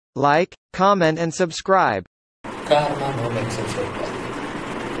like, comment and subscribe. Karma moments in football.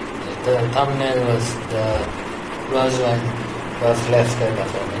 The thumbnail was the Rosalind was Leicester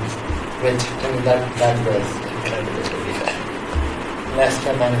performance, which that was incredible to be fair.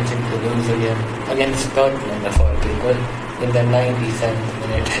 Leicester managing to lose again against Scotland of all people in the 97th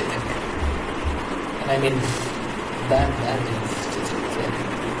minute, I think. And I mean, that is just insane.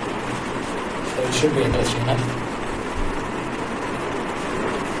 So it should be interesting, huh?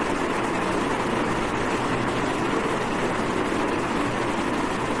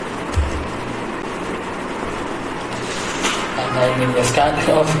 I mean, we started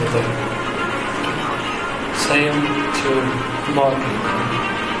off with the same two more people.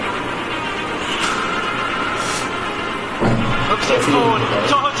 Hooks it forward,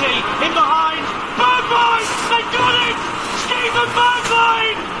 Doherty in behind, Bergwijn, they got it! Stephen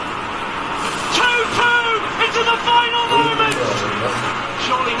Bergwijn! 2-2 into the final moment!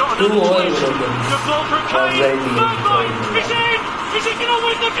 Surely not another twist. Good ball from Kane, Bergwijn is in! Is he going to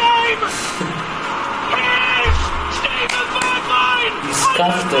win the game? He is! Stephen Bergwijn! He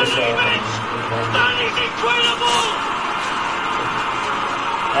scuffed the shot. That is incredible!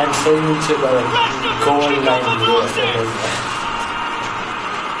 And so into the goal line view of it as well.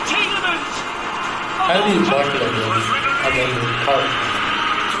 How do you bottle again the card?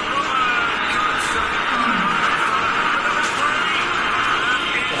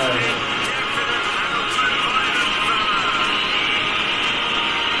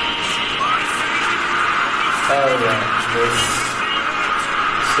 This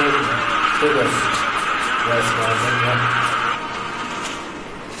Super West London,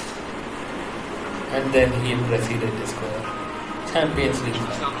 and then he proceeded to score Champions League.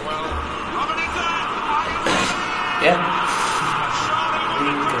 Yeah.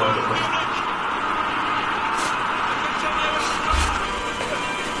 Incredible.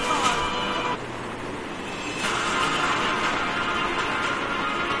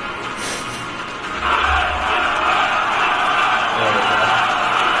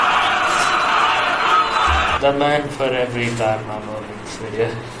 The man for every Karma moments video.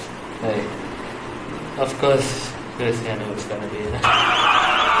 Like, of course, Cristiano is gonna be in it.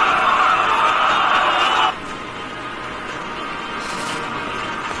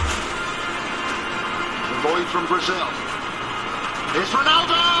 Boy from Brazil. It's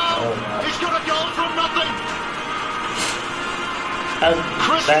Ronaldo! Oh, no. He's got a goal from nothing!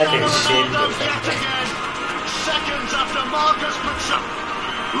 That is shit. Yet again, seconds after Marcus puts up.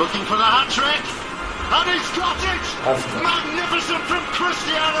 Looking for the hat-trick, and he's got it! Magnificent from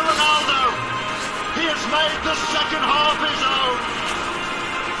Cristiano Ronaldo! He has made the second half his own!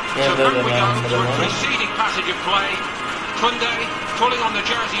 So back we go to a preceding passage of play. Kunde pulling on the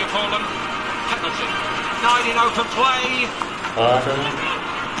jersey of Holland. Penalty. 9 in open play.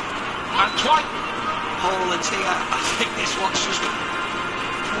 And twice. Holland's here. I think this one's just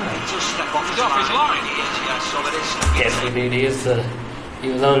step off his line. He is, yes, so it is. Yes, indeed,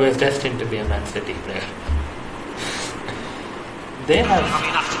 he was always destined to be a Man City player. They have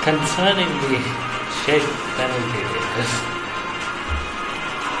concerningly shaped penalty takers.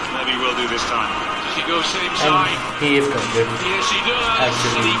 Maybe we'll do this time. Does he go same And side? he is good. Yes, he does.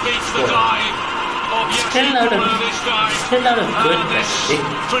 Actually, And he beats the dive. Still out of good this penalty.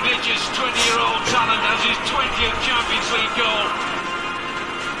 prodigious 20-year-old talent has his 20th Champions League goal.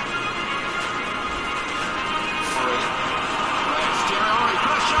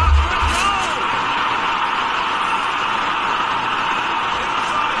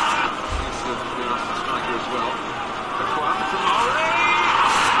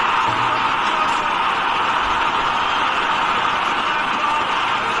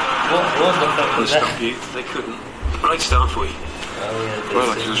 What the fuck was that? They couldn't. Right start for you. Well,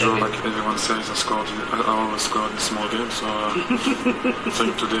 like usual, like everyone says, I always scored in small games, so I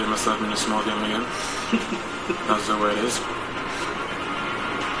think today must have been a small game again. That's the way it is.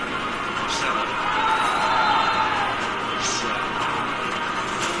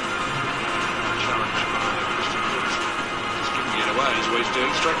 He's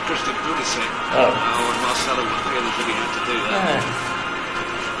doing straight Christian Pulisic. Oh. And Marcelo would feel as if he had to do that.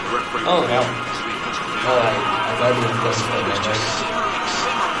 The referee Oh, no. Oh, I thought he was going for that.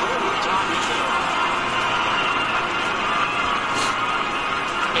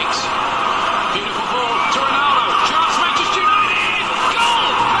 Beautiful ball to Ronaldo. Chance, Manchester United.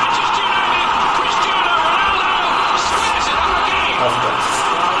 Goal! Manchester United. Cristiano Ronaldo squares it up again.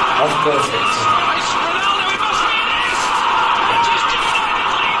 Of course it's. Ronaldo, it must be this. Manchester United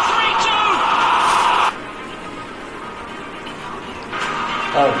lead 3-2.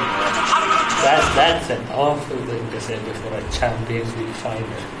 Oh, That's an awful thing to say before a Champions League final.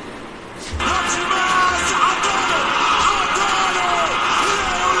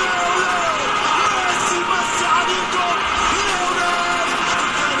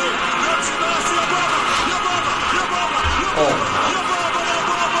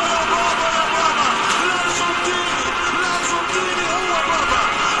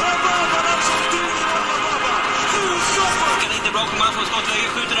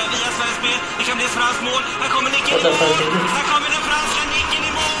 Det kan bli ett franskt mål. Här kommer nicken i mål. Här kommer den franska nicken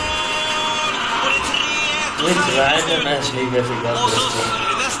i mål. Och det är 3-1. Och så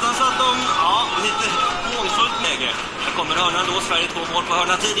nästan så att de, lite hånfullt läge. Här kommer hörnan då. Sverige 2 mål på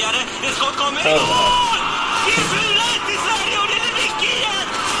hörnan tidigare. Ett skott kommer i mål. Det är 4-1 i Sverige och det är Lewicki igen.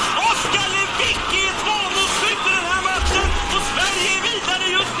 Oskar Lewicki är 2-målsskytt i den här matchen. Och Sverige är vidare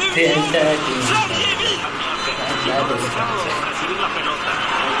just nu. Sverige är vidare.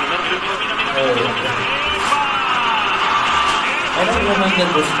 I don't remember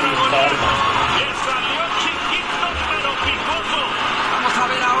this being Vamos a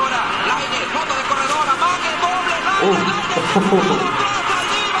ver ahora. Laine, fondo de corredor, amague, doble,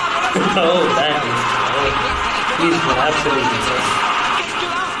 oh, that is... he's been absolutely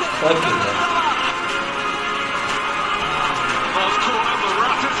fucking it.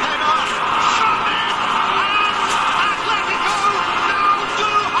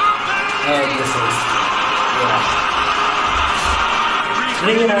 And this is...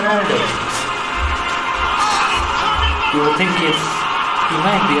 Ronaldo. You would think he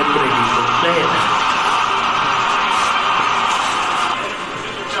might be a pretty good player.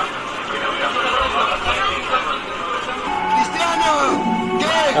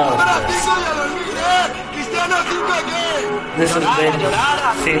 This has been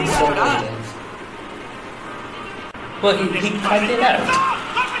seen so many times. Well, he cut it out.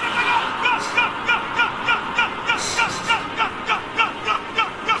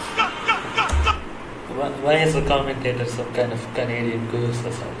 Why is the commentator some kind of Canadian goose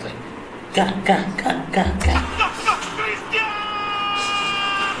or something? Ga.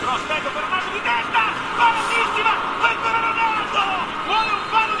 Prospetto per una di testa, bellissima, ancora Ronaldo, vuole un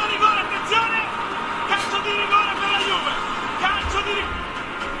palo da rigore, attenzione, calcio di rigore per la Juve, calcio di rigore,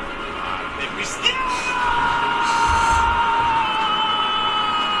 e Cristiano!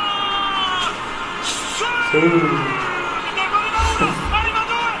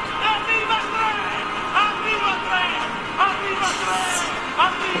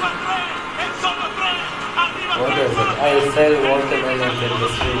 What is it? I sell watermelons in the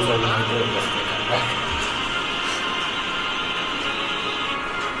streets of Nigeria.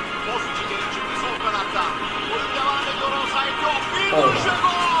 Oh.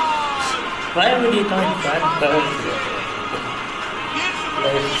 Why would you not ban birds?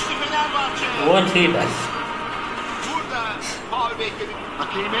 Like, what he does?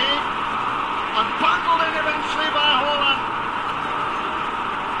 Hakimi, unbundled in eventually by Holland.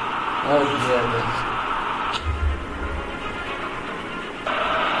 Oh, goodness.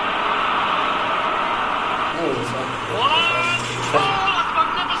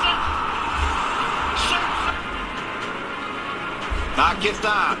 Aquí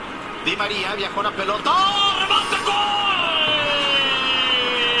está. Di María viajó la pelota. ¡Oh, remate, gol!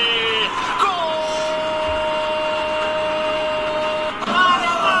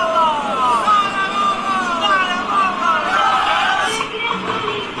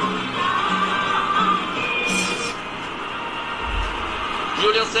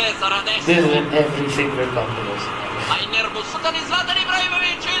 Giulio Cesar adesso. This is in every single competition. Ai nervosità di Zlatan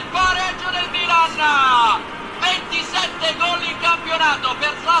Ibrahimovic, il pareggio del Milan. 27 gol in campionato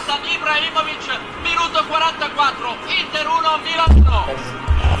per Zlatan Ibrahimovic, minuto 44, Inter 1, Milan 1.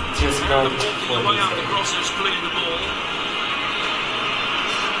 Just not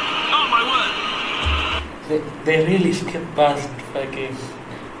Oh my word! They really skip past fucking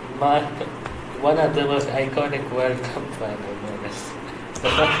Mark, one of the most iconic World Cup final moments.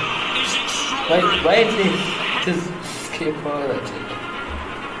 Why did they just skip all that shit?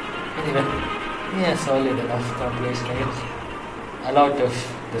 Anyway, yeah, solid enough compilation, I guess. A lot of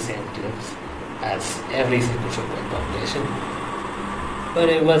the same clips as every single football compilation, but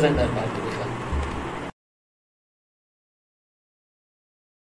it wasn't that bad to be fair.